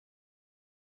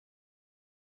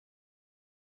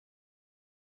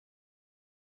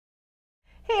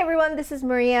Hey everyone, this is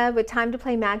Maria with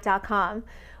TimeToPlayMag.com.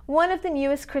 One of the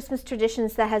newest Christmas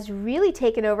traditions that has really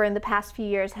taken over in the past few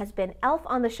years has been Elf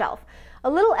on the Shelf. A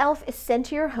little elf is sent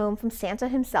to your home from Santa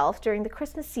himself during the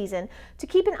Christmas season to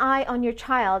keep an eye on your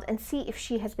child and see if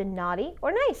she has been naughty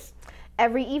or nice.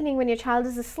 Every evening when your child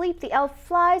is asleep, the elf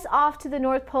flies off to the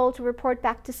North Pole to report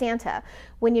back to Santa.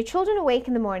 When your children awake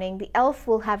in the morning, the elf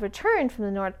will have returned from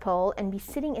the North Pole and be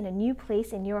sitting in a new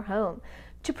place in your home.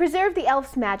 To preserve the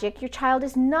elf's magic, your child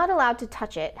is not allowed to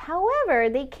touch it. However,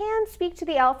 they can speak to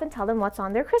the elf and tell them what's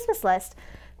on their Christmas list.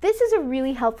 This is a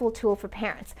really helpful tool for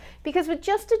parents because with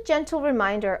just a gentle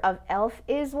reminder of Elf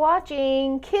is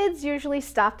watching, kids usually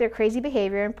stop their crazy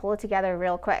behavior and pull it together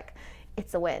real quick.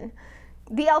 It's a win.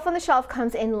 The Elf on the Shelf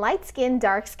comes in light skin,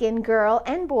 dark skin, girl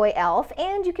and boy elf,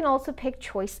 and you can also pick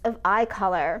choice of eye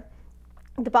color.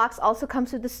 The box also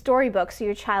comes with a storybook so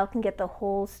your child can get the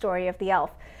whole story of the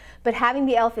elf. But having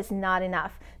the elf is not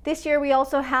enough. This year we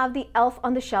also have the Elf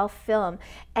on the Shelf film,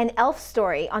 an elf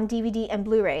story on DVD and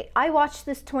Blu-ray. I watched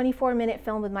this 24-minute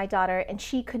film with my daughter and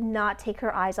she could not take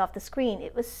her eyes off the screen.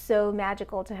 It was so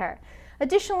magical to her.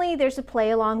 Additionally, there's a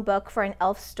play-along book for an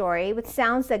elf story with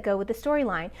sounds that go with the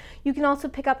storyline. You can also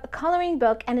pick up a coloring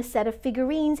book and a set of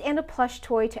figurines and a plush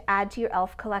toy to add to your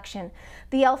elf collection.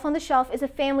 The Elf on the Shelf is a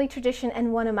family tradition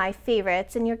and one of my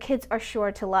favorites, and your kids are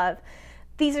sure to love.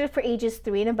 These are for ages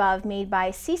 3 and above, made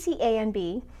by CCA and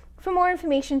B. For more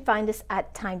information, find us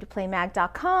at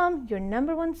TimeToPlayMag.com, your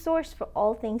 #1 source for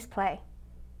all things play.